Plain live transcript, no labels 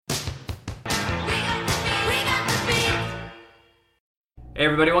Hey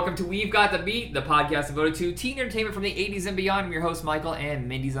everybody, welcome to We've Got the Beat, the podcast devoted to teen entertainment from the 80s and beyond. I'm your host Michael, and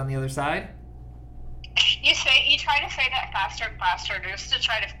Mindy's on the other side. You try to say that faster and faster just to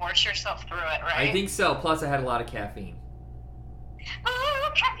try to force yourself through it, right? I think so, plus I had a lot of caffeine.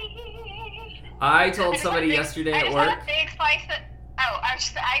 Ooh, caffeine! I told somebody yesterday at work... I ate a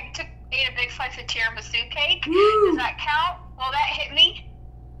big slice of tiramisu cake. Woo! Does that count? Will that hit me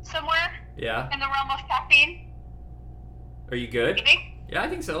somewhere? Yeah. In the realm of caffeine? Are you good? You think? Yeah, I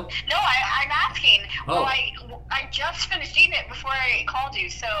think so. No, I'm asking. Oh. Well, I just finished eating it before I called you,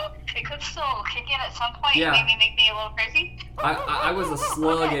 so it could still kick in at some point and maybe make me a little crazy. I was a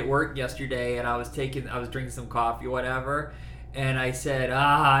slug at work yesterday, and I was drinking some coffee or whatever, and I said,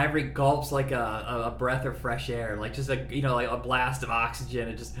 every gulp's like a breath of fresh air, like just like a blast of oxygen.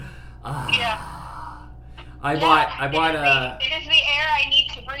 It just, Yeah. I bought it is the air I need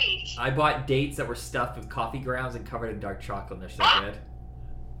to breathe. I bought dates that were stuffed with coffee grounds and covered in dark chocolate, and they're so good.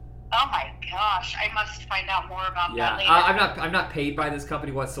 Oh my gosh, I must find out more about that later. I'm not paid by this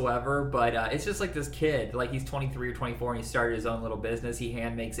company whatsoever, but it's just like this kid, like he's 23 or 24 and he started his own little business. He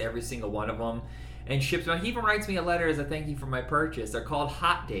hand makes every single one of them and ships them. He even writes me a letter as a thank you for my purchase. They're called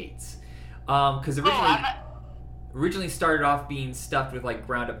hot dates. Because originally started off being stuffed with like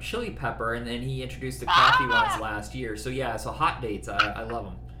ground up chili pepper, and then he introduced the coffee ones last year. So so hot dates, I love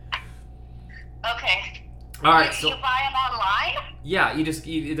them. Okay. All right, so you buy them online? Yeah, it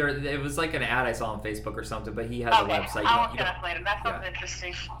was like an ad I saw on Facebook or something, but he has a website. I'll look it up later. That sounds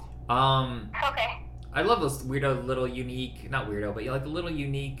interesting. Okay. I love those weirdo little unique, not weirdo, but like the little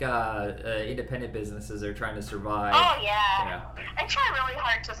unique independent businesses that are trying to survive. Oh yeah. I try really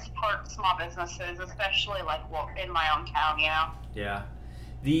hard to support small businesses, especially like in my own town, Yeah.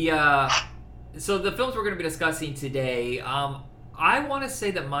 So the films we're going to be discussing today, I want to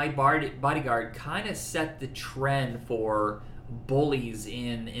say that My Bodyguard kind of set the trend for bullies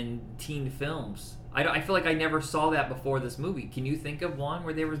in teen films. I feel like I never saw that before this movie. Can you think of one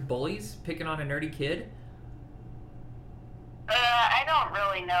where there was bullies picking on a nerdy kid? I don't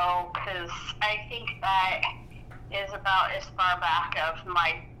really know, because I think that is about as far back of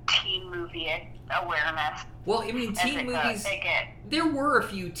my teen movie awareness. Well, I mean, teen movies, there were a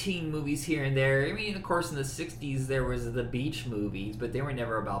few teen movies here and there. I mean, of course, in the 60s, there was the beach movies, but they were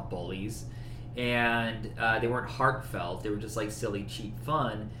never about bullies. And they weren't heartfelt. They were just, like, silly, cheap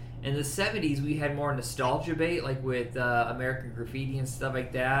fun. In the 70s, we had more nostalgia bait, like with American Graffiti and stuff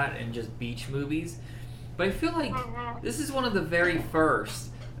like that, and just beach movies. But I feel like this is one of the very first.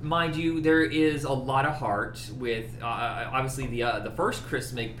 Mind you, there is a lot of heart with, obviously, the first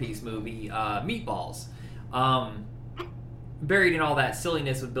Chris Makepeace movie, Meatballs. Buried in all that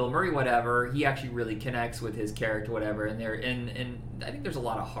silliness with Bill Murray, whatever, he actually really connects with his character, whatever, and I think there's a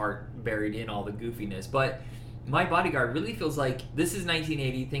lot of heart buried in all the goofiness. But My Bodyguard really feels like this is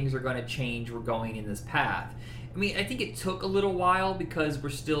 1980, things are going to change, we're going in this path. I mean, I think it took a little while because we're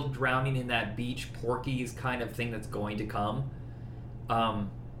still drowning in that beach Porky's kind of thing that's going to come.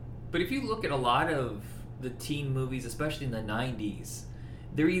 But if you look at a lot of the teen movies, especially in the 90s,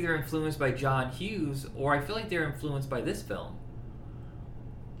 they're either influenced by John Hughes, or I feel like they're influenced by this film.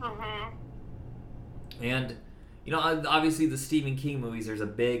 And, obviously the Stephen King movies, there's a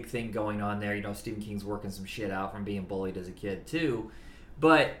big thing going on there. Stephen King's working some shit out from being bullied as a kid, too.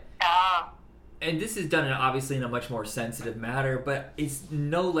 But, and this is done obviously in a much more sensitive matter, but it's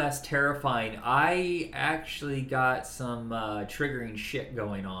no less terrifying. I actually got some triggering shit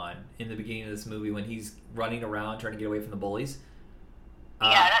going on in the beginning of this movie when he's running around trying to get away from the bullies. Yeah,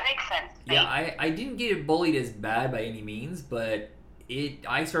 that makes sense. Yeah, I didn't get bullied as bad by any means, but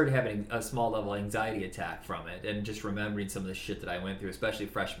I started having a small level anxiety attack from it, and just remembering some of the shit that I went through, especially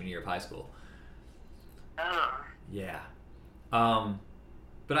freshman year of high school. Yeah.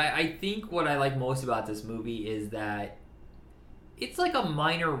 But I think what I like most about this movie is that it's like a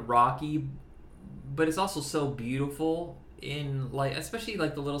minor Rocky, but it's also so beautiful in, like, especially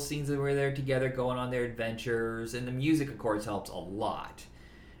like the little scenes that were there together going on their adventures, and the music of course helps a lot.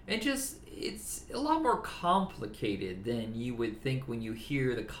 And just, it's a lot more complicated than you would think when you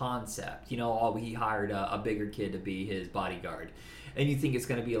hear the concept. He hired a bigger kid to be his bodyguard. And you think it's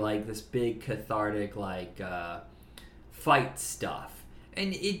going to be like this big cathartic, like, fight stuff.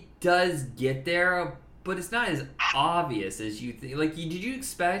 And it does get there, but it's not as obvious as you think. Like, did you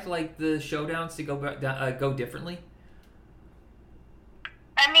expect, like, the showdowns to go differently?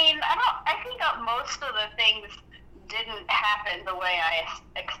 I mean, I think that most of the things didn't happen the way I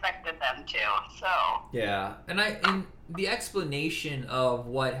expected them to, so... Yeah, and the explanation of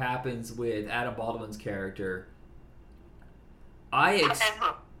what happens with Adam Baldwin's character,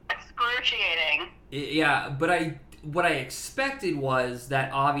 excruciating. Yeah, but what I expected was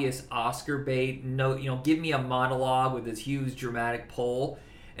that obvious Oscar bait. No, give me a monologue with this huge dramatic pull,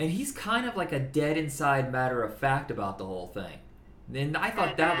 and he's kind of like a dead inside matter of fact about the whole thing. And I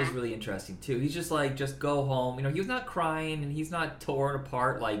thought that was really interesting too. He's just like, just go home. He was not crying and he's not torn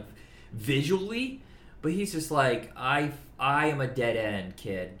apart like visually, but he's just like, I am a dead end,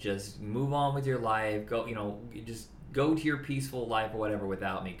 kid. Just move on with your life. Go, just go to your peaceful life or whatever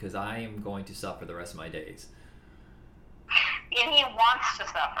without me, because I am going to suffer the rest of my days. And he wants to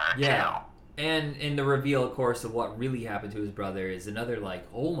suffer, too. And the reveal, of course, of what really happened to his brother is another, like,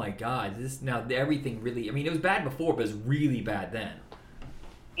 oh my god, this now everything really... I mean, it was bad before, but it was really bad then.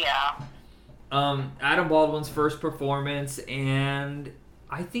 Yeah. Adam Baldwin's first performance, and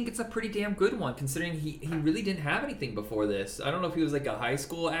I think it's a pretty damn good one, considering he really didn't have anything before this. I don't know if he was like a high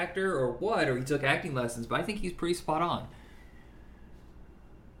school actor or what, or he took acting lessons, but I think he's pretty spot on.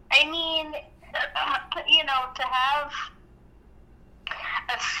 I mean, to have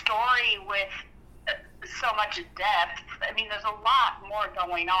a story with so much depth, I mean, there's a lot more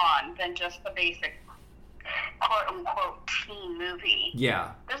going on than just the basic quote-unquote teen movie.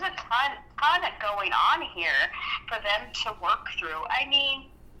 Yeah. There's a ton going on here for them to work through. I mean,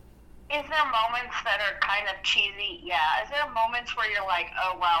 is there moments that are kind of cheesy? Yeah. Is there moments where you're like,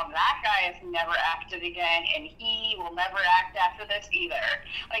 oh, wow, that guy has never acted again, and he will never act after this either?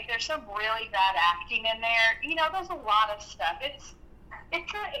 Like, there's some really bad acting in there. There's a lot of stuff. It's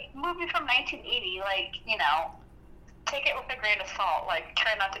a movie from 1980, like, take it with a grain of salt. Like,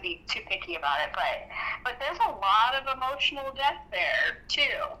 try not to be too picky about it, but there's a lot of emotional depth there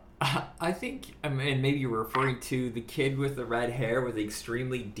too. I think, and maybe you're referring to the kid with the red hair with an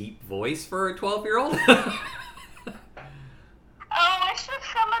extremely deep voice for a 12-year-old. Oh, it's just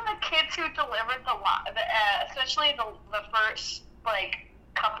some of the kids who delivered especially the first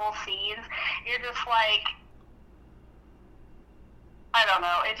couple scenes. You're just like, I don't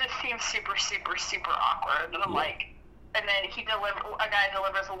know. It just seems super, super, super awkward. And I'm like, and then a guy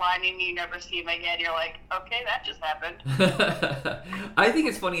delivers a line and you never see him again. You're like, okay, that just happened. I think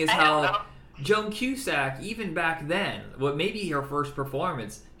it's funny as how Joan Cusack, even back then, maybe her first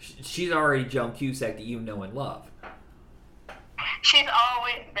performance, she's already Joan Cusack that you know and love. She's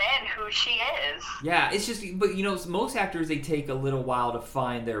always been who she is. Yeah, it's just, but most actors, they take a little while to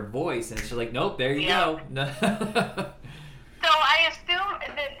find their voice, and it's just like, nope, there you go. So I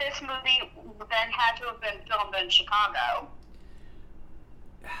assume that this movie then had to have been filmed in Chicago.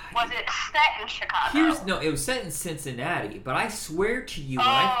 Was it set in Chicago? It was set in Cincinnati, but I swear to you,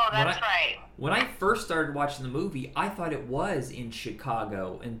 right. When I first started watching the movie, I thought it was in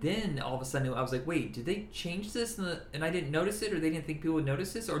Chicago, and then all of a sudden I was like, wait, did they change this and I didn't notice it, or they didn't think people would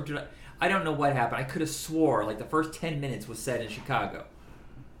notice this, or I don't know what happened. I could have swore like the first 10 minutes was set in Chicago.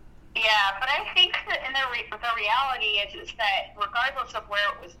 Yeah, but I think that the reality is that regardless of where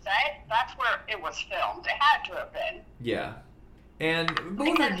it was set, that's where it was filmed. It had to have been. Yeah. And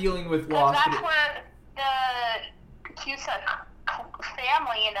both are dealing with loss. That's where the Cusack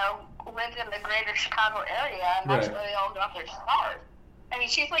family, lived in the greater Chicago area, and that's where they all got their start. I mean,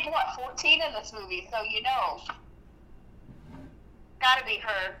 she's like, 14 in this movie, so gotta be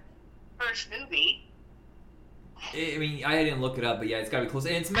her first movie. I mean, I didn't look it up, but yeah, it's gotta be close.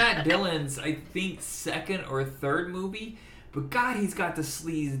 And it's Matt Dillon's, I think, second or third movie. But God, he's got the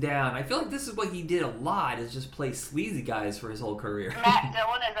sleaze down. I feel like this is what he did a lot, is just play sleazy guys for his whole career. Matt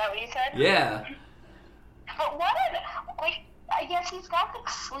Dillon, is that what you said? Yeah. But I guess he's got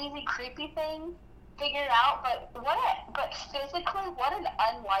the sleazy, creepy thing figured out, but physically, what an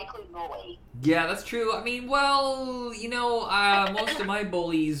unlikely bully. Yeah, that's true. I mean, well, most of my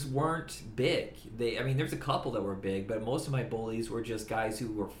bullies weren't big. There's a couple that were big, but most of my bullies were just guys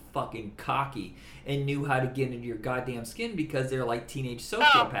who were fucking cocky and knew how to get into your goddamn skin because they're like teenage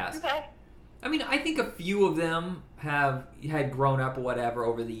sociopaths. Oh, okay. I mean, I think a few of them had grown up or whatever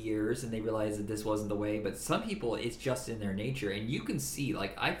over the years, and they realized that this wasn't the way. But some people, it's just in their nature, and you can see.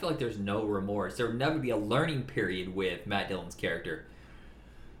 I feel like there's no remorse. There would never be a learning period with Matt Dillon's character.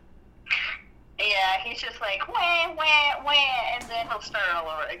 Yeah, he's just like wah wah wah, and then he'll start all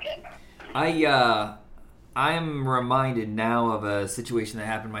over again. I'm reminded now of a situation that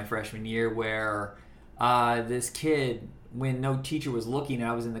happened my freshman year where this kid, when no teacher was looking,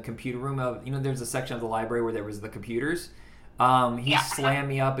 I was in the computer room of, there's a section of the library where there was the computers. He slammed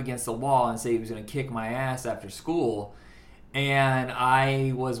me up against the wall and said he was going to kick my ass after school. And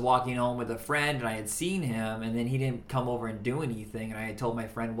I was walking home with a friend, and I had seen him, and then he didn't come over and do anything. And I had told my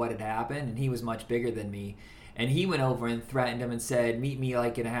friend what had happened, and he was much bigger than me. And he went over and threatened him and said, meet me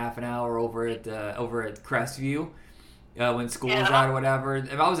in a half an hour over at Crestview when school was out or whatever.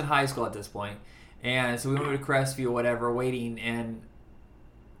 I was in high school at this point. And so we went to Crestview, whatever, waiting, and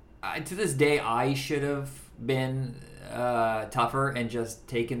to this day, I should have been tougher and just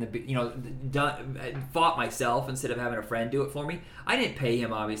taken fought myself instead of having a friend do it for me. I didn't pay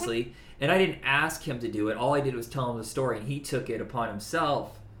him, obviously, and I didn't ask him to do it. All I did was tell him the story, and he took it upon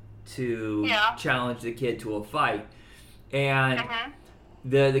himself to challenge the kid to a fight. And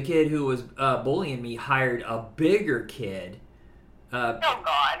the kid who was bullying me hired a bigger kid. Oh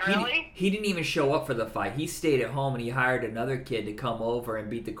God, really? He didn't even show up for the fight. He stayed at home and he hired another kid to come over and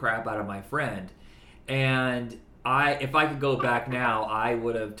beat the crap out of my friend. And if I could go back now, I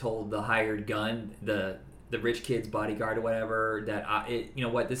would have told the hired gun, the rich kid's bodyguard or whatever, that you know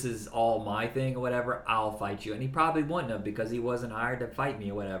what, this is all my thing or whatever. I'll fight you. And he probably wouldn't have, because he wasn't hired to fight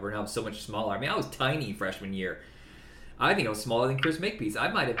me or whatever. And I was so much smaller. I mean, I was tiny freshman year. I think I was smaller than Chris Makepeace. I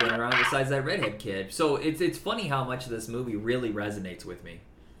might have been around the size of that redhead kid. So it's funny how much of this movie really resonates with me.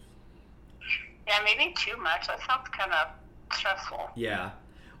 Yeah, maybe too much. That sounds kind of stressful. Yeah.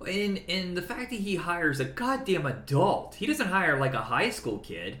 And the fact that he hires a goddamn adult. He doesn't hire like a high school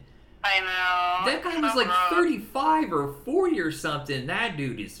kid. I know. That guy was like 35 or 40 or something. That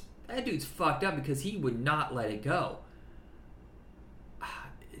dude's fucked up because he would not let it go.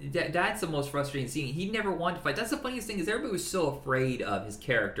 That's the most frustrating scene. He never wanted to fight. That's the funniest thing, is everybody was so afraid of his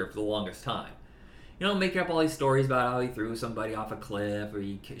character for the longest time. You know, making up all these stories about how he threw somebody off a cliff or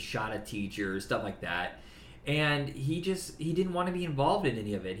he shot a teacher, stuff like that. And he didn't want to be involved in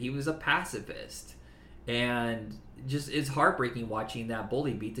any of it. He was a pacifist. And just, it's heartbreaking watching that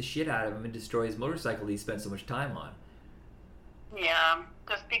bully beat the shit out of him and destroy his motorcycle that he spent so much time on. Yeah,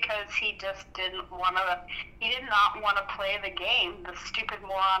 just because he did not want to play the game, the stupid,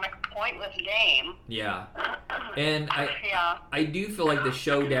 moronic, pointless game. Yeah. And I do feel like the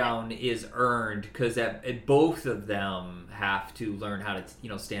showdown is earned because both of them have to learn how to, you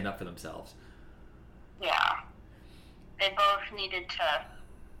know, stand up for themselves. Yeah. They both needed to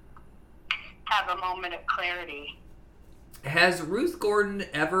have a moment of clarity. Has Ruth Gordon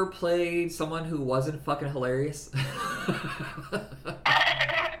ever played someone who wasn't fucking hilarious?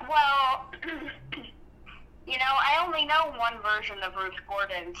 Well, you know, I only know one version of Ruth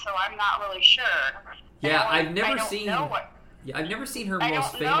Gordon, so I'm not really sure. Yeah, I've never seen her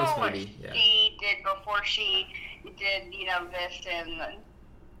most famous movie. Yeah. She did before she did, you know, this and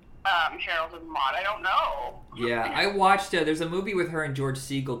Harold and Maude. I don't know. Yeah, I watched. There's a movie with her and George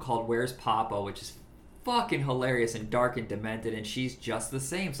Segal called Where's Papa, which is fucking hilarious and dark and demented, and she's just the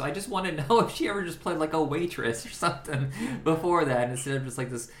same. So I just want to know if she ever just played like a waitress or something before that, instead of just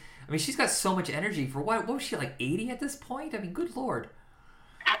like this. I mean, she's got so much energy for what was she, like 80 at this point? I mean, good lord.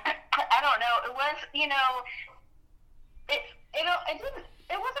 I don't know. It was, you know, it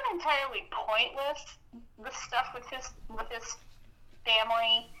wasn't entirely pointless, the stuff with his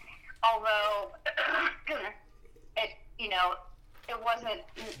family, although it wasn't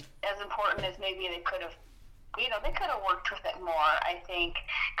as important as maybe they could have, you know, they could have worked with it more, I think,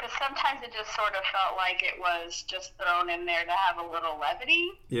 because sometimes it just sort of felt like it was just thrown in there to have a little levity.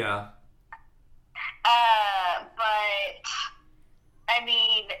 Yeah. But, I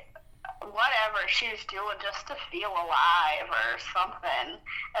mean, whatever she was doing just to feel alive or something,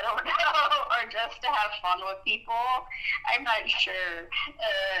 I don't know, or just to have fun with people, I'm not sure.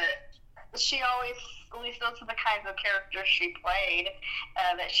 She always, at least those are the kinds of characters she played,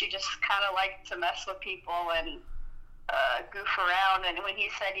 that she just kind of liked to mess with people and goof around. And when he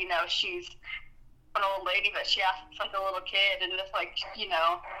said, you know, she's an old lady, but she acts like a little kid and just like, you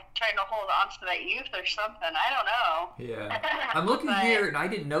know, trying to hold on to that youth or something. I don't know. Yeah. I'm looking here, and I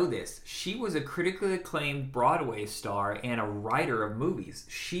didn't know this. She was a critically acclaimed Broadway star and a writer of movies.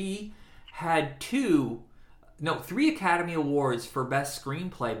 She had 3 Academy Awards for Best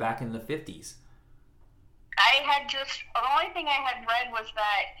Screenplay back in the 50s. The only thing I had read was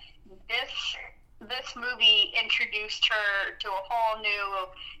that this movie introduced her to a whole new,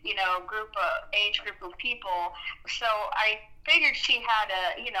 you know, age group of people. So I figured she had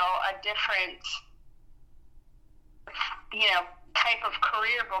a different, you know, type of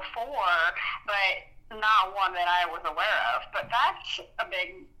career before, but not one that I was aware of. But that's a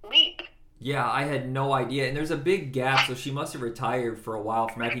big leap. Yeah, I had no idea. And there's a big gap, so she must have retired for a while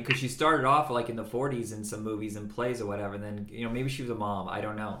from acting, because she started off like in the 40s in some movies and plays or whatever, and then, you know, maybe she was a mom. I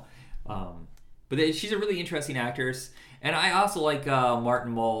don't know. But she's a really interesting actress. And I also like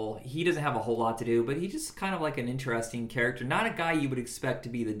Martin Mull. He doesn't have a whole lot to do, but he's just kind of like an interesting character. Not a guy you would expect to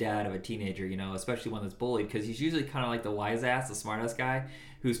be the dad of a teenager, you know, especially one that's bullied, because he's usually kind of like the wise ass, the smart ass guy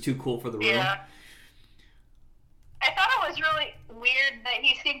who's too cool for the room. Yeah. I thought it was really weird that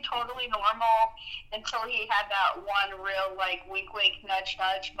he seemed totally normal until he had that one real, like, wink, wink, nudge,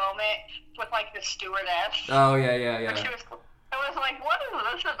 nudge moment with, like, the stewardess. Oh, yeah. I was like, what is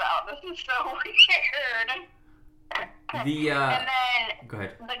this about? This is so weird. And then go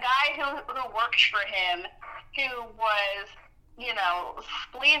ahead. the guy who works for him, who was, you know,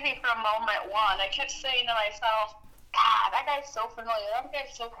 sleazy from moment one, I kept saying to myself, God, that guy's so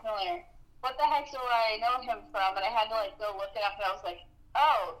familiar. What the heck do I know him from? And I had to, like, go look it up, and I was like,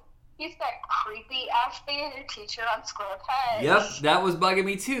 oh, he's that creepy-ass theater teacher on Square Pegs. Yep, that was bugging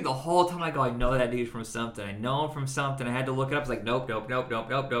me, too. The whole time I go, I know that dude from something. I know him from something. I had to look it up. I was like, nope.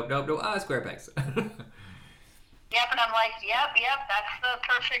 Square Pegs. Yep, and I'm like, yep, that's the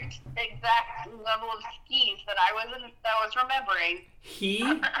perfect, exact level of skis that I was remembering.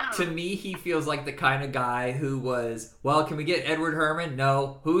 To me, he feels like the kind of guy who was, well, can we get Edward Herrmann?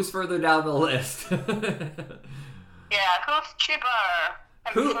 No. Who's further down the list? Yeah, who's cheaper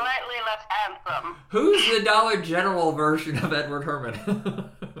and slightly less handsome? Who's the Dollar General version of Edward Herrmann?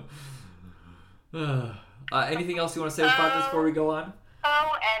 Anything else you want to say about this before we go on?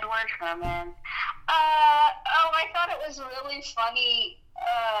 Oh, Edward Herrmann. I thought it was really funny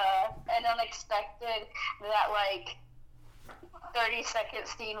and unexpected that, like, 30-second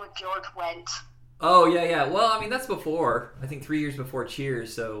scene with George Wendt. Oh, yeah. Well, I mean, that's before. I think 3 years before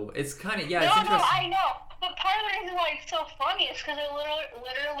Cheers, so it's kind of, it's interesting. No, I know. But part of the reason why it's so funny is because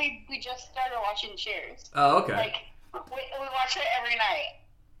literally we just started watching Cheers. Oh, okay. Like, we watch it every night.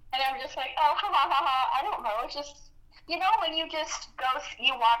 And I'm just like, oh, I don't know, it's just... You know, when you just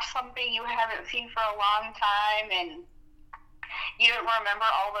you watch something you haven't seen for a long time, and you don't remember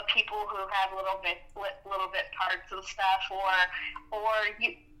all the people who had little bit parts and stuff, or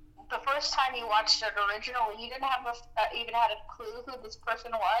the first time you watched it originally, you didn't have even had a clue who this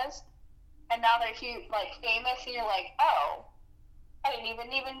person was, and now they're famous, and you're like, oh, I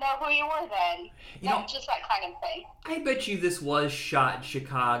didn't even know who you were then. Just that kind of thing. I bet you this was shot in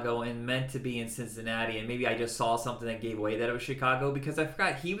Chicago and meant to be in Cincinnati, and maybe I just saw something that gave away that it was Chicago, because I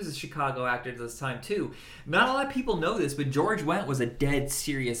forgot he was a Chicago actor at this time too. Not a lot of people know this, but George Wendt was a dead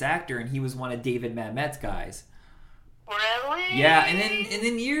serious actor, and he was one of David Mamet's guys. Really? Yeah, and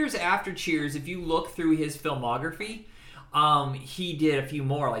then years after Cheers, if you look through his filmography, he did a few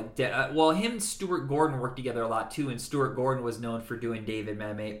more, him and Stuart Gordon worked together a lot too, and Stuart Gordon was known for doing David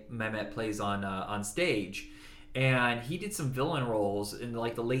Mamet plays on stage, and he did some villain roles in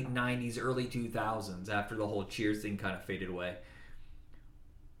like the late 90s, early 2000s after the whole Cheers thing kind of faded away.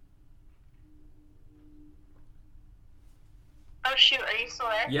 Oh shoot, are you still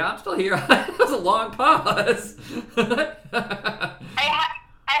there? Yeah, I'm still here. That was a long pause.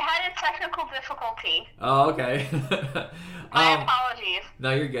 I had a technical difficulty. Oh, okay. My apologies.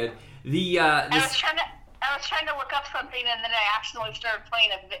 No, you're good. I was trying to look up something, and then I accidentally started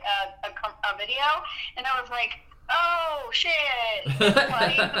playing a video, and I was like, oh shit,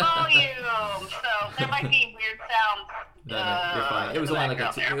 playing the volume. So there might be weird sounds. No, you're fine. It was only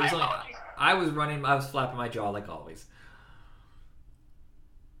I was flapping my jaw like always.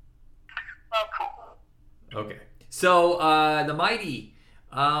 Well, cool. Okay. So, The Mighty.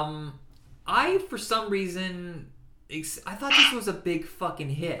 I, for some reason, I thought this was a big fucking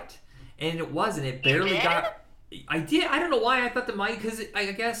hit. And it wasn't. It barely got... I did. I don't know why I thought The Mighty... Because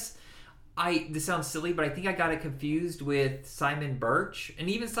I guess... This sounds silly, but I think I got it confused with Simon Birch. And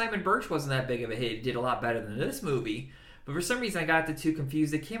even Simon Birch wasn't that big of a hit. It did a lot better than this movie. But for some reason, I got the two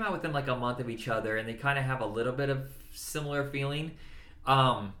confused. They came out within like a month of each other, and they kind of have a little bit of similar feeling.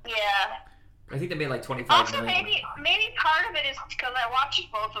 Yeah. I think they made like 25 also, million. maybe part of it is because I watched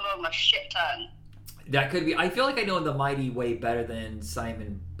both of them a shit ton. That could be. I feel like I know The Mighty way better than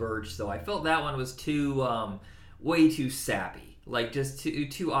Simon Birch, though. I felt that one was way too sappy. Like, just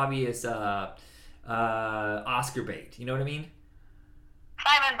too obvious Oscar bait. You know what I mean?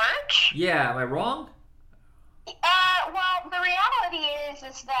 Simon Birch? Yeah, am I wrong? Well, the reality is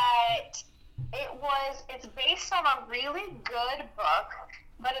that it's based on a really good book,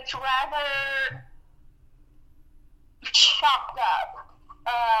 but it's rather chopped up.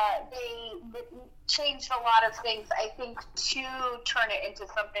 They changed a lot of things, I think, to turn it into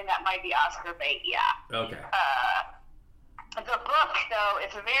something that might be Oscar bait, yeah. Okay. The book, though,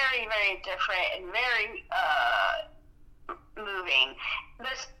 is very, very different and very moving.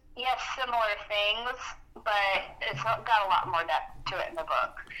 There's, yes, similar things, but it's got a lot more depth to it in the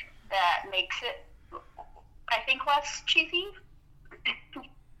book that makes it, I think, less cheesy.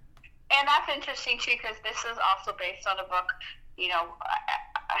 And that's interesting, too, because this is also based on a book, you know,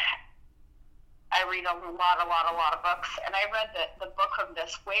 I I read a lot of books, and I read the book of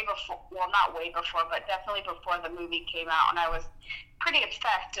this way before, well, not way before, but definitely before the movie came out, and I was pretty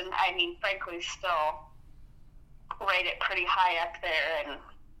obsessed, and I mean, frankly, still rate it pretty high up there and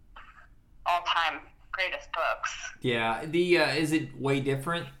all-time greatest books. Yeah. Is it way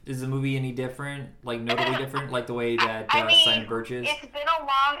different? Is the movie any different? Like notably different? Like the way that Simon Birch is? It's been a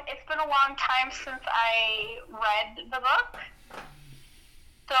long time since I read the book,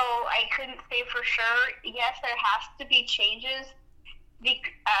 so I couldn't say for sure. Yes, there has to be changes.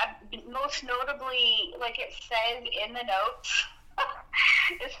 Most notably, like it says in the notes,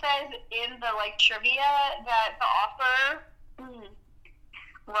 it says in the trivia that the author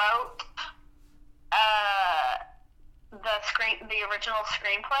wrote the original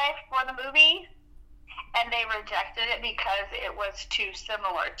screenplay for the movie, and they rejected it because it was too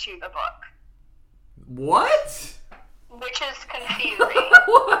similar to the book. What? Which is confusing.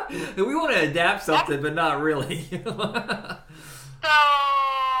 We want to adapt something, but not really. So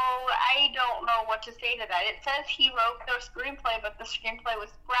I don't know what to say to that. It says he wrote the screenplay, but the screenplay was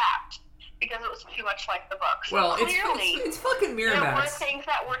scrapped because it was too much like the book. So well, clearly, it's fucking Miramax. There were things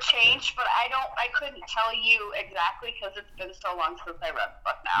that were changed, but I couldn't tell you exactly because it's been so long since I read the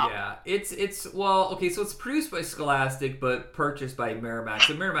book now. Yeah, it's well, okay, so it's produced by Scholastic, but purchased by Miramax.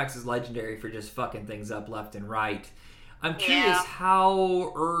 So Miramax is legendary for just fucking things up left and right. I'm curious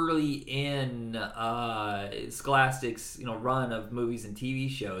how early in Scholastic's Run of movies and TV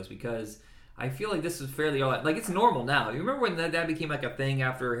shows, because I feel like this was fairly early. Like, it's normal now. You remember when that became like a thing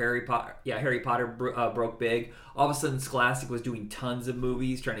after Harry Potter broke big? All of a sudden, Scholastic was doing tons of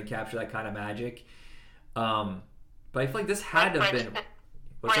movies trying to capture that kind of magic. But I feel like this had to have been...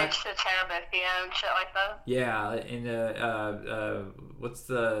 Bridge to Terabithia and shit like that. Yeah, and what's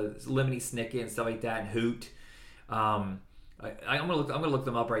the Lemony Snicket and stuff like that, and Hoot. I'm gonna look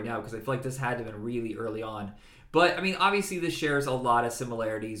them up right now because I feel like this had to have been really early on. But I mean, obviously, this shares a lot of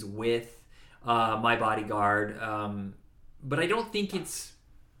similarities with My Bodyguard. But I don't think it's.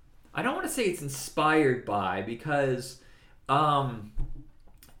 I don't want to say it's inspired by, because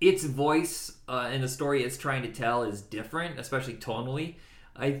its voice and the story it's trying to tell is different, especially tonally.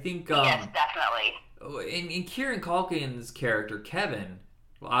 I think. Yes, definitely. In Kieran Culkin's character Kevin,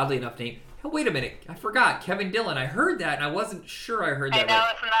 well, oddly enough named. Oh, wait a minute, I forgot. Kevin Dillon. I heard that, and I wasn't sure I heard that. I know,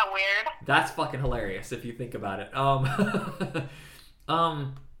 right. Isn't that weird? That's fucking hilarious if you think about it.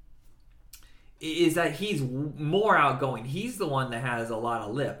 Is that he's more outgoing. He's the one that has a lot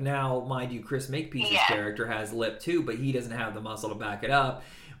of lip. Now, mind you, Chris Makepeace's character has lip too, but he doesn't have the muscle to back it up.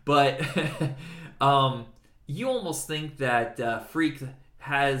 But you almost think that Freak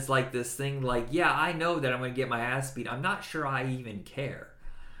has like this thing like, yeah, I know that I'm going to get my ass beat. I'm not sure I even care.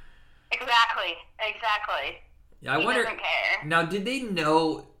 Exactly. I wonder. Doesn't care. Now, did they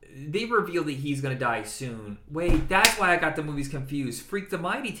know? They revealed that he's going to die soon. Wait, that's why I got the movies confused. Freak the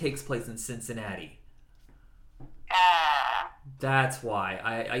Mighty takes place in Cincinnati. That's why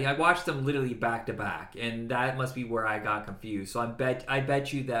I watched them literally back to back, and that must be where I got confused. So I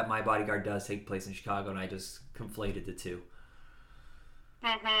bet you that My Bodyguard does take place in Chicago, and I just conflated the two.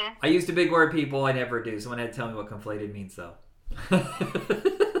 Mm-hmm. I used a big word, people. I never do. Someone had to tell me what conflated means, though.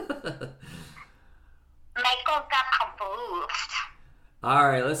 Michael got confused.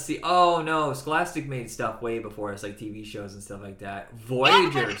 Alright, let's see. Oh no, Scholastic made stuff way before us, like TV shows and stuff like that.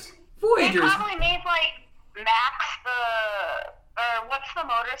 Voyagers. They probably made Max or what's the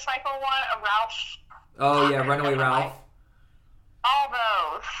motorcycle one? A Ralph. Oh yeah, Runaway Ralph. All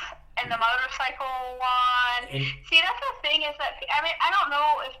those. And the motorcycle one. See, that's the thing is that, I don't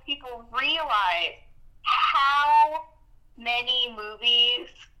know if people realize how many movies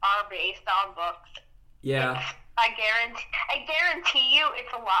are based on books. Yeah. I guarantee you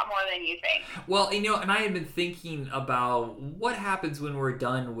it's a lot more than you think. Well, and I had been thinking about what happens when we're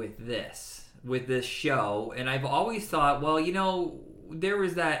done with this show, and I've always thought, well, there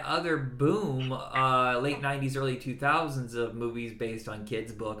was that other boom, late 90s, early 2000s of movies based on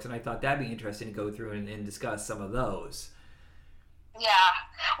kids' books, and I thought that'd be interesting to go through and discuss some of those. Yeah.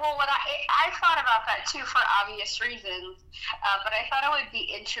 Well, what I thought about that too for obvious reasons, but I thought it would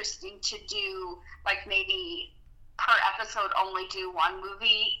be interesting to do maybe per episode only do one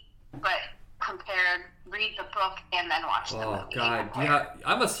movie, but read the book and then watch the movie. Oh God, yeah,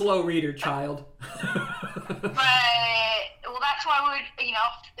 I'm a slow reader, child. But that's why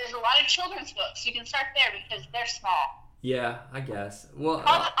there's a lot of children's books. You can start there because they're small. Yeah, I guess. Well,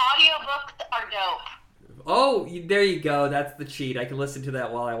 audiobooks are dope. Oh, there you go. That's the cheat. I can listen to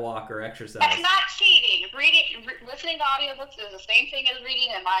that while I walk or exercise. That's not cheating. Listening to audiobooks is the same thing as reading,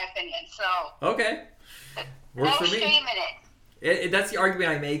 in my opinion. So okay, works for me. No shame in it. That's the argument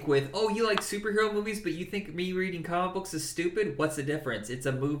I make with, oh, you like superhero movies, but you think me reading comic books is stupid? What's the difference? It's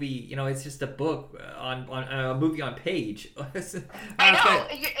a movie, it's just a book on a movie on page. I know.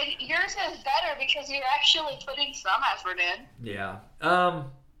 Yours is better because you're actually putting some effort in. Yeah.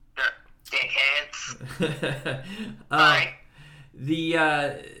 Dickheads.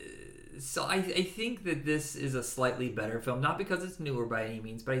 Sorry. So I think that this is a slightly better film, not because it's newer by any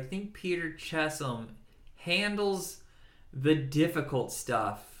means, but I think Peter Chesham handles the difficult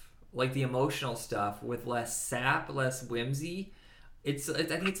stuff, like the emotional stuff, with less sap, less whimsy. I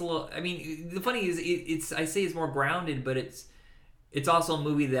think it's a little. I mean, the funny is, it's I say it's more grounded, but it's also a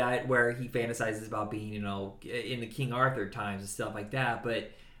movie where he fantasizes about being, in the King Arthur times and stuff like that.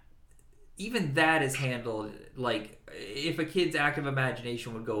 But even that is handled like if a kid's active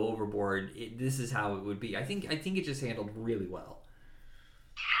imagination would go overboard, this is how it would be. I think it's just handled really well.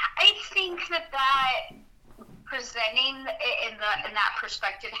 I think that presenting in that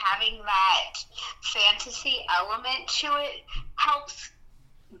perspective, having that fantasy element to it, helps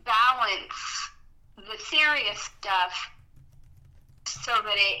balance the serious stuff so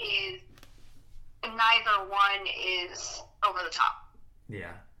that neither one is over the top.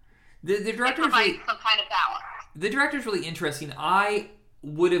 Yeah, the director provides some kind of balance. The director's really interesting. I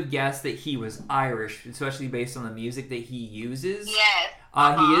would have guessed that he was Irish, especially based on the music that he uses. Yes.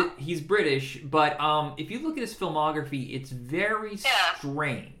 He's British, but if you look at his filmography, it's very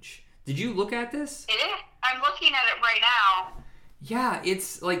strange. Did you look at this? It is. I'm looking at it right now. Yeah,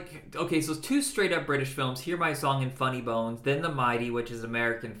 it's like, okay, so it's 2 straight up British films, Hear My Song and Funny Bones, then The Mighty, which is an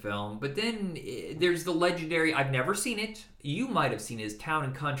American film, but then there's the legendary, I've never seen it, you might have seen it, is Town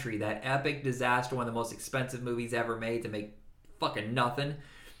and Country, that epic disaster, one of the most expensive movies ever made to make fucking nothing.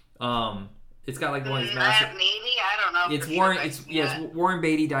 It's got like one of these massive. Maybe, I don't know. It's Warren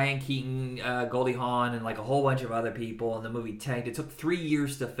Beatty, Diane Keaton, Goldie Hawn, and like a whole bunch of other people. And the movie tanked. It took 3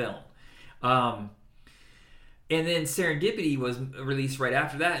 years to film, and then Serendipity was released right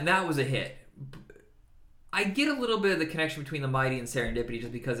after that, and that was a hit. I get a little bit of the connection between The Mighty and Serendipity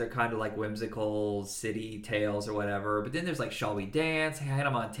just because they're kind of like whimsical city tales or whatever. But then there's like Shall We Dance,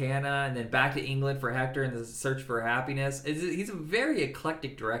 Hannah Montana, and then Back to England for Hector and The Search for Happiness. He's a very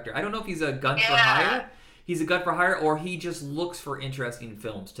eclectic director. I don't know if he's a gun for hire. He's a gun for hire, or he just looks for interesting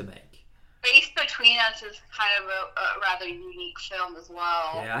films to make. Space Between Us is kind of a rather unique film as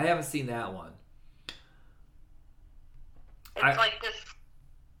well. Yeah, I haven't seen that one. It's like this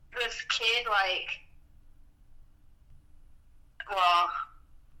kid,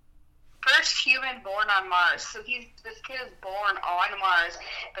 first human born on Mars. So this kid is born on Mars,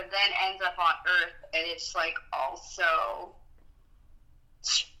 but then ends up on Earth, and it's like also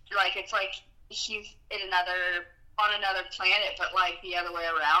like it's like he's on another planet, but like the other way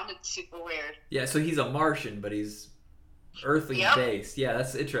around. It's super weird. Yeah, so he's a Martian, but he's earthly based. Yeah,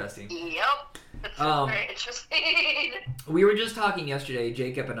 that's interesting. Yep. It's very interesting. We were just talking yesterday,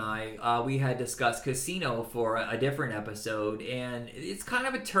 Jacob and I, we had discussed Casino for a different episode, and it's kind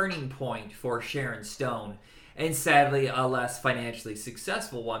of a turning point for Sharon Stone, and sadly a less financially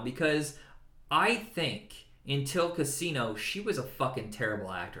successful one, because I think until Casino, she was a fucking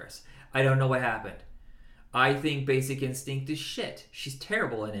terrible actress. I don't know what happened. I think Basic Instinct is shit. She's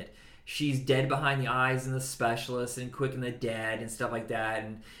terrible in it. She's dead behind the eyes in The Specialist and Quick and the Dead and stuff like that.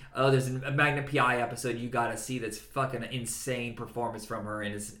 And there's a Magnum PI episode you gotta see that's fucking insane performance from her,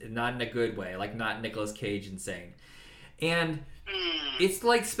 and it's not in a good way, like not Nicolas Cage insane. And it's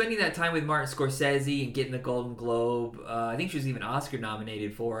like spending that time with Martin Scorsese and getting the Golden Globe. I think she was even Oscar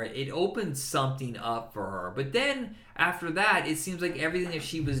nominated for it. It opened something up for her. But then after that, it seems like everything that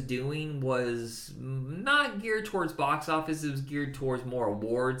she was doing was not geared towards box office. It was geared towards more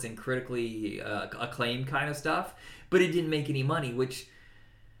awards and critically acclaimed kind of stuff. But it didn't make any money, which...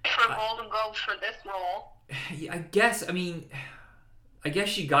 For Golden Globes for this role. I guess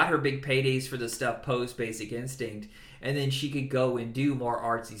she got her big paydays for the stuff post Basic Instinct, and then she could go and do more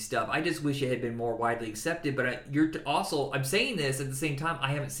artsy stuff. I just wish it had been more widely accepted, but I'm saying this at the same time,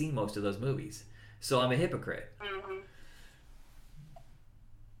 I haven't seen most of those movies, so I'm a hypocrite. Mm-hmm.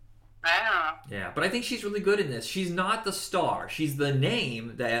 I don't know. Yeah, but I think she's really good in this. She's not the star. She's the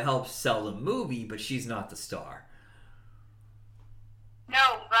name that helps sell the movie, but she's not the star.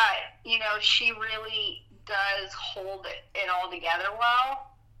 No, but, she really does hold it all together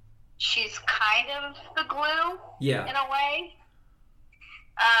well. She's kind of the glue, in a way.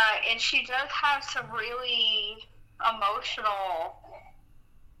 And she does have some really emotional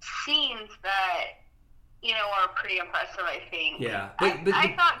scenes that, are pretty impressive, I think. Yeah.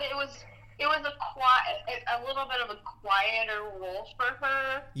 I thought that it was a little bit of a quieter role for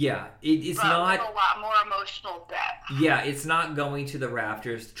her. Yeah, it's but not with a lot more emotional depth. Yeah, it's not going to the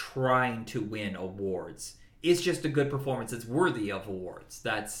rafters trying to win awards. It's just a good performance that's worthy of awards.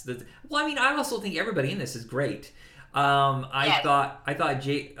 That's well, I mean, I also think everybody in this is great. I thought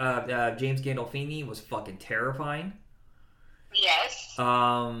James Gandolfini was fucking terrifying. Yes.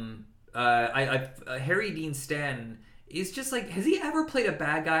 Harry Dean Stanton is just like, has he ever played a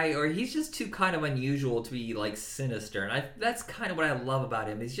bad guy, or he's just too kind of unusual to be like sinister? And that's kind of what I love about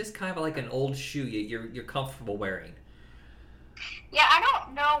him. He's just kind of like an old shoe you're comfortable wearing. Yeah, I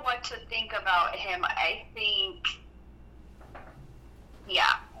don't know what to think about him. I think,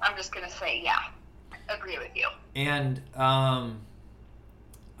 yeah, I'm just gonna say, yeah, agree with you. And the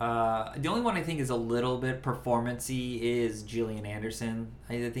only one I think is a little bit performance-y is Gillian Anderson.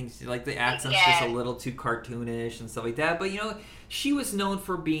 I think like the accent's just a little too cartoonish and stuff like that. But she was known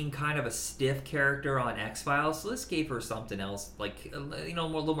for being kind of a stiff character on X-Files, so this gave her something else, like a little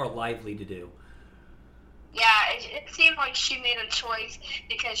more lively to do. Yeah, it seemed like she made a choice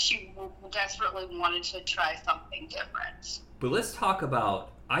because she desperately wanted to try something different. But let's talk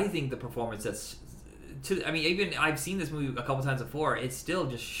about, I think, the performance that's. Even I've seen this movie a couple times before. It still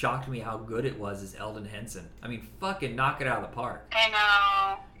just shocked me how good it was as Eldon Henson. I mean, fucking knock it out of the park. I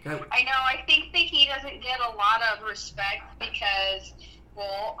know. I think that he doesn't get a lot of respect because,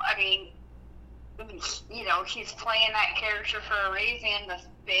 well, I mean, he's playing that character for a reason. This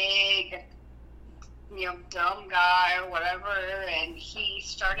big, dumb guy or whatever, and he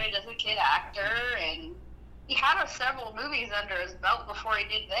started as a kid actor, and he had several movies under his belt before he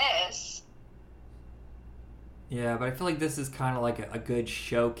did this. Yeah, but I feel like this is kind of like a good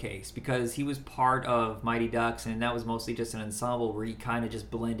showcase because he was part of Mighty Ducks, and that was mostly just an ensemble where he kind of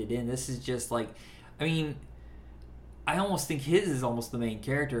just blended in. This is just like, I mean, I almost think his is almost the main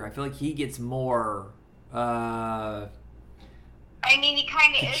character. I feel like he gets more. He kind of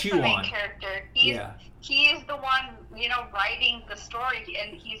is the main character. He is the one, writing the story,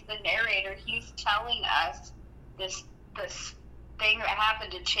 and he's the narrator. He's telling us this thing that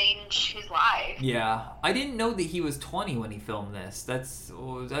happened to change his life. Yeah, I didn't know that he was 20 when he filmed this.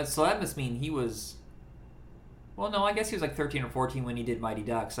 So that must mean he was. Well, no, I guess he was like 13 or 14 when he did Mighty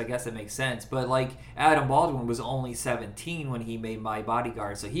Ducks. I guess that makes sense. But like Adam Baldwin was only 17 when he made My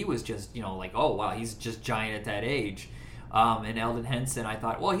Bodyguard, so he was just like, oh wow, he's just giant at that age. And Eldon Henson, I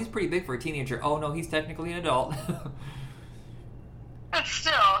thought, well, he's pretty big for a teenager. Oh no, he's technically an adult. But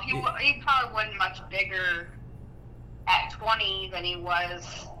still, he probably wasn't much bigger at 20 than he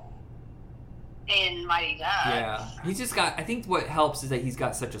was in Mighty Ducks. Yeah, he's just got. I think what helps is that he's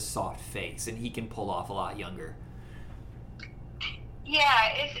got such a soft face, and he can pull off a lot younger. Yeah,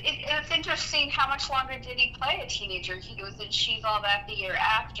 it's interesting. How much longer did he play a teenager? He was in She's All That the year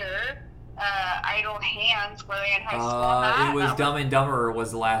after. Idle Hands, were they in high school? It was Dumb and Dumber was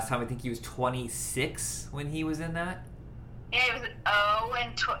the last time. I think he was 26 when he was in that. Yeah, it was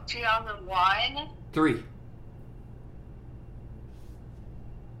in 2001. 3.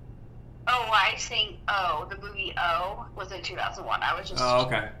 Oh, I think the movie O was in 2001. I was just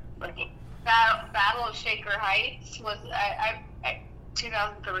looking. Battle of Shaker Heights was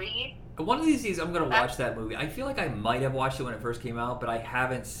 2003. One of these days, I'm going to watch that movie. I feel like I might have watched it when it first came out, but I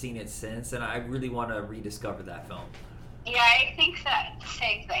haven't seen it since, and I really want to rediscover that film. Yeah, I think that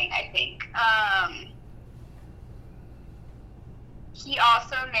same thing, I think. He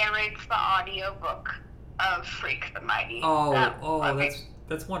also narrates the audiobook of Freak the Mighty.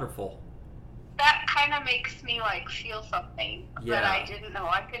 That's wonderful. That kind of makes me, feel something that I didn't know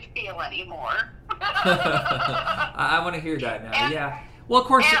I could feel anymore. I want to hear that now, yeah. Well, of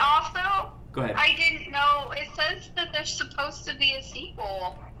course. And also, go ahead. I didn't know, it says that there's supposed to be a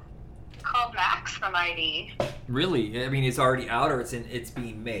sequel called Max the Mighty. Really? I mean, it's already out, or it's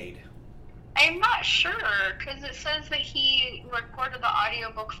being made? I'm not sure, because it says that he recorded the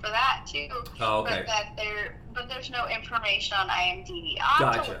audiobook for that, too. Oh, okay. But there's no information on IMDb.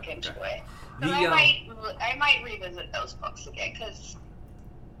 I'll have to look into it. I might revisit those books again, because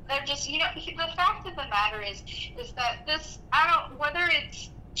they're just, the fact of the matter is that this, whether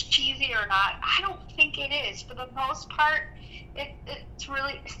it's cheesy or not, I don't think it is. For the most part, it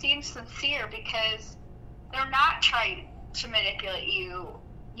really seems sincere, because they're not trying to manipulate you.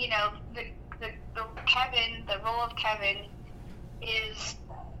 The role of Kevin is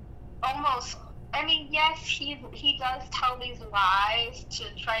almost, yes, he does tell these lies to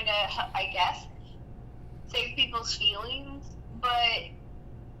try to, I guess, save people's feelings, but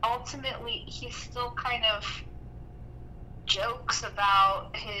ultimately he still kind of jokes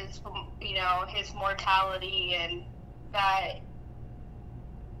about his mortality, and that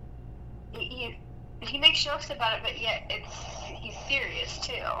he makes jokes about it, but yet he's serious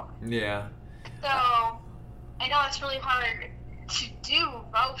too. Yeah. So I know it's really hard to do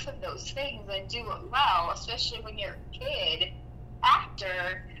both of those things and do it well, especially when you're a kid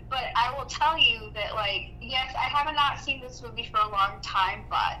actor. But I will tell you that, like, yes, I have not seen this movie for a long time,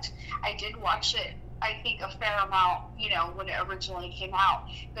 but I did watch it, I think, a fair amount, when it originally came out.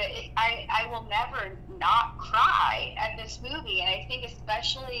 But I will never not cry at this movie. And I think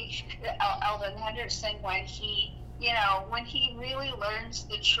especially Eldon Henderson, when he really learns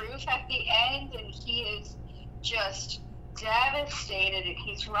the truth at the end, and he is just devastated, and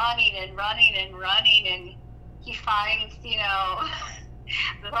he's running and running and running, and he finds,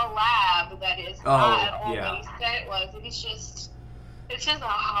 the lab that is not at all what he said it was. And it's just a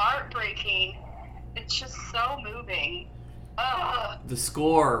heartbreaking. It's just so moving. The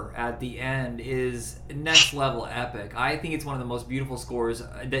score at the end is next level epic. I think it's one of the most beautiful scores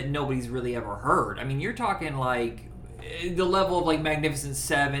that nobody's really ever heard. I mean, you're talking like the level of like Magnificent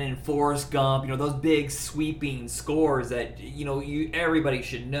Seven and Forrest Gump, those big sweeping scores that everybody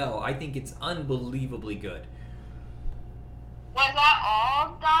should know. I think it's unbelievably good. Was that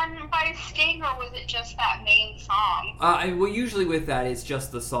all done by Sting, or was it just that main song? Well, usually with that, it's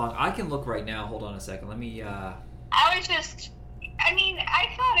just the song. I can look right now. Hold on a second. Let me. I thought it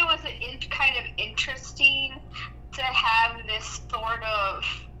was kind of interesting to have this sort of.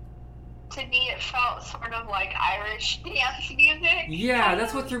 To me, it felt sort of like Irish dance music. Yeah,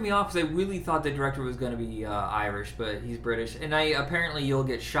 that's what threw me off, because I really thought the director was going to be Irish, but he's British. And apparently you'll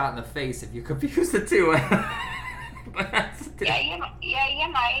get shot in the face if you confuse the two. Yeah, you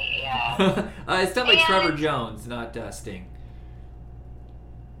might, yeah. It's done by Trevor Jones, not Sting.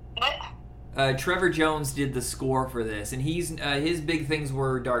 What? Trevor Jones did the score for this, and his big things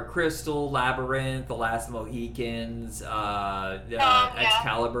were Dark Crystal, Labyrinth, The Last Mohicans,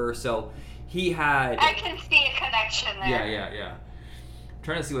 Excalibur. So he had. I can see a connection there. Yeah. I'm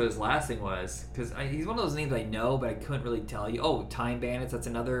trying to see what his last thing was, because he's one of those names I know, but I couldn't really tell you. Oh, Time Bandits. That's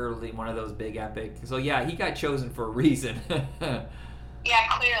another one of those big epic. So yeah, he got chosen for a reason. Yeah,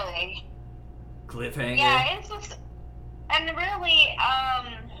 clearly. Cliffhanger. Yeah, it's just, and really,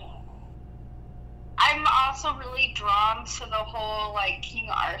 I'm also really drawn to the whole, like, King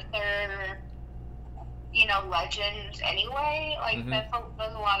Arthur, legend anyway. Like, there's a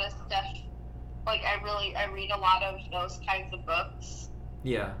lot of stuff, like, I read a lot of those kinds of books.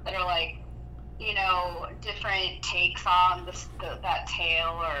 Yeah. That are, like, different takes on that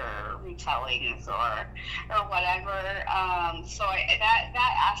tale or retellings or whatever. So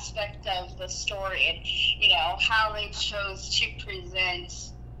that aspect of the story and, how they chose to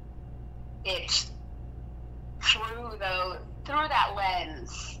present it through that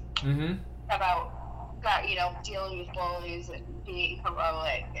lens about that, dealing with bullies and being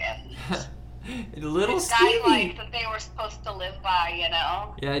heroic and Little the Stevie guidelines that they were supposed to live by,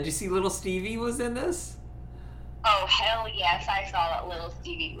 Yeah, did you see Little Stevie was in this? Oh, hell yes, I saw that Little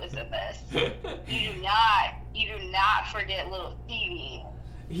Stevie was in this. You do not forget Little Stevie.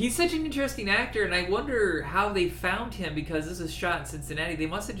 He's such an interesting actor, and I wonder how they found him, because this is shot in Cincinnati. They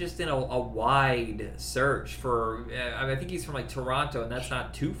must have just done a wide search for, I think he's from like Toronto, and that's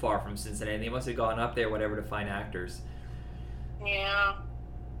not too far from Cincinnati. They must have gone up there, whatever, to find actors. Yeah.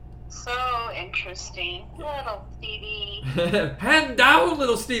 So interesting. Little Stevie. Hand down,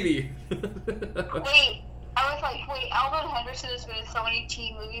 Little Stevie! Wait, I was like, Eldon Henderson has been in so many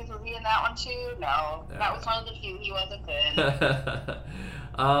teen movies. Was he in that one too? No. That was one of the few he wasn't in.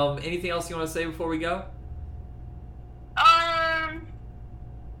 Anything else you want to say before we go? I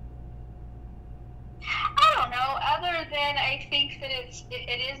don't know. Other than I think that it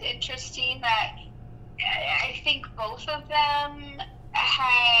is interesting that I think both of them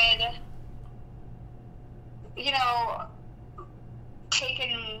had,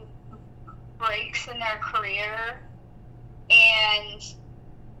 taken breaks in their career, and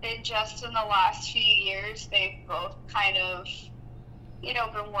just in the last few years, they've both kind of,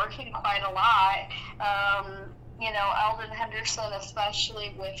 been working quite a lot. Eldon Henderson,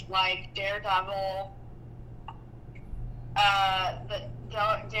 especially with, like, Daredevil, the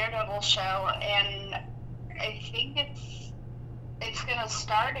Daredevil show, and I think it's gonna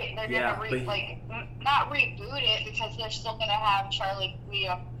start it. They're gonna not reboot it, because they're still gonna have Charlie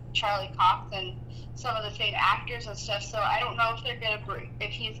Cox and some of the same actors and stuff. So I don't know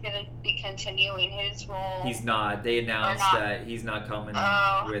if he's gonna be continuing his role. He's not. They announced that he's not coming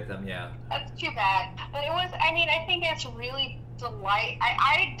with them. Yeah. That's too bad. But it was. I mean, I think it's really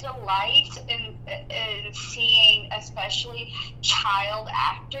I delight in seeing, especially child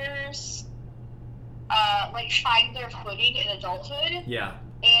actors, find their footing in adulthood. Yeah.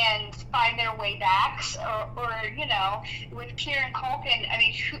 and find their way back, or you know, with Kieran Culkin, I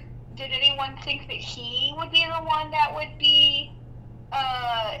mean, did anyone think that he would be the one that would be,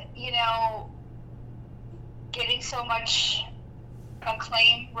 you know, getting so much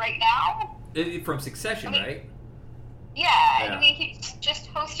acclaim right now? From Succession, right? Yeah, I mean, he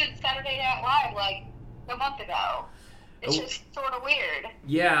just hosted Saturday Night Live like a month ago. It's just sort of weird.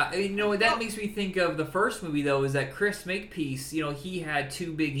 Yeah, you know, that makes me think of the first movie, though, is that Chris Makepeace, you know, he had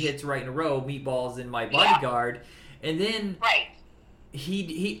 2 big hits right in a row, Meatballs and My Bodyguard, and then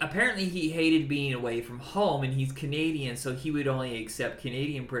he apparently he hated being away from home, and he's Canadian, so he would only accept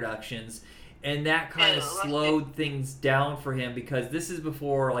Canadian productions, and that kind of slowed things down for him, because this is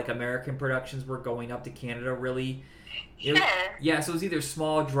before, like, American productions were going up to Canada, really. So it was either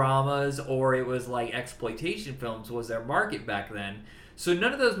small dramas or it was like exploitation films was their market back then. So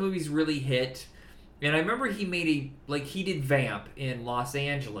none of those movies really hit. And I remember he did Vamp in Los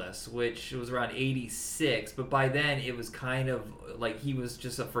Angeles, which was around 86, but by then it was kind of like he was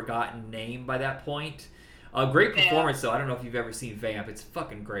just a forgotten name by that point. A great performance though. I don't know if you've ever seen Vamp. It's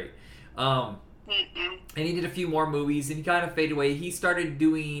fucking great. And he did a few more movies, and he kind of faded away. He started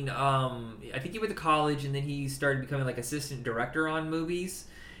doing, I think he went to college, and then he started becoming like assistant director on movies.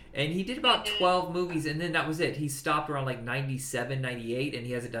 And he did about 12 movies, and then that was it. He stopped around like 97, 98, and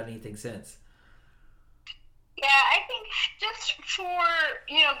he hasn't done anything since. Yeah, I think just for,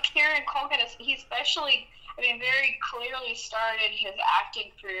 you know, Kieran Culkin, he especially, I mean, very clearly started his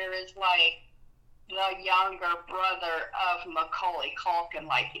acting career as like the younger brother of Macaulay Culkin.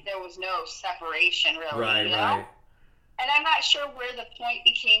 Like, there was no separation, really, you know? Right. And I'm not sure where the point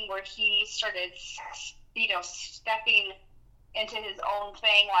became where he started, you know, stepping into his own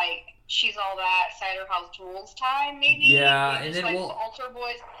thing, like She's All That, Cider House Rules time, maybe? Yeah, and then like Altar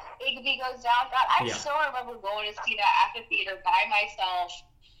Boys, Igby Goes Down. God, I still remember going to see that at the theater by myself.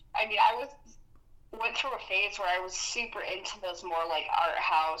 I mean, I went through a phase where I was super into those more, like, art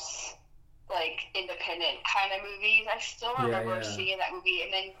house, like, independent kind of movies. I still remember seeing that movie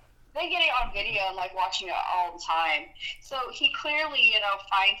and then getting it on video and, like, watching it all the time. So he clearly, you know,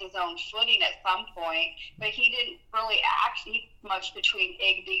 finds his own footing at some point, but he didn't really act much between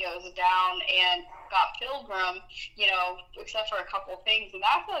Igby Goes Down and Scott Pilgrim, you know, except for a couple things, and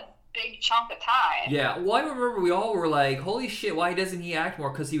that's a big chunk of time. Yeah, well, I remember we all were like, holy shit, why doesn't he act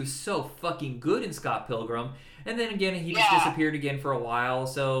more? Because he was so fucking good in Scott Pilgrim. And then again, he just disappeared again for a while,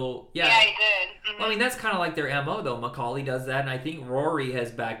 so, yeah. Yeah, he did. Mm-hmm. Well, I mean, that's kind of like their MO, though. Macaulay does that, and I think Rory has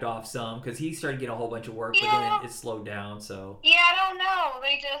backed off some, because he started getting a whole bunch of work, but then it slowed down, so. Yeah, I don't know.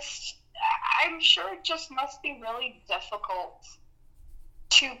 I'm sure it just must be really difficult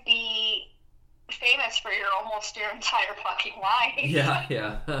to be famous for almost your entire fucking life. Yeah.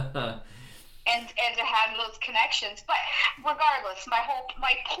 and to have those connections. But regardless, my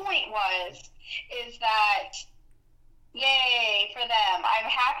point is that yay for them. I'm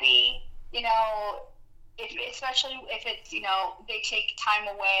happy, you know, especially if it's, you know, they take time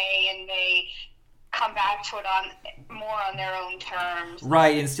away and they come back to it more on their own terms.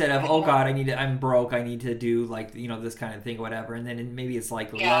 Right, instead of, oh God, I'm broke, I need to do, like, you know, this kind of thing, whatever. And then maybe it's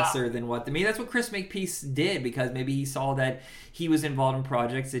like lesser than what, maybe that's what Chris Makepeace did, because maybe he saw that he was involved in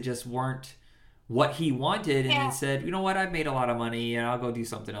projects that just weren't what he wanted, and he said, you know what, I've made a lot of money, and I'll go do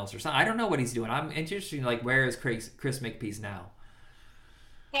something else or something. I don't know what he's doing. I'm interested, like, where is Chris Makepeace now?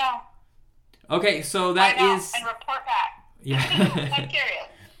 Yeah. Okay, so that is... And report back. Yeah. I'm curious.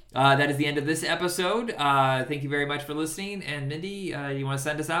 That is the end of this episode. Thank you very much for listening. And Mindy, you want to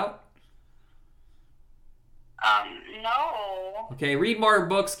send us out? No. Okay, read more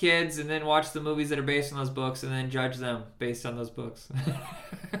books, kids, and then watch the movies that are based on those books, and then judge them based on those books.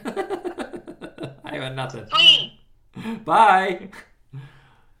 I got nothing. Sweet. Bye.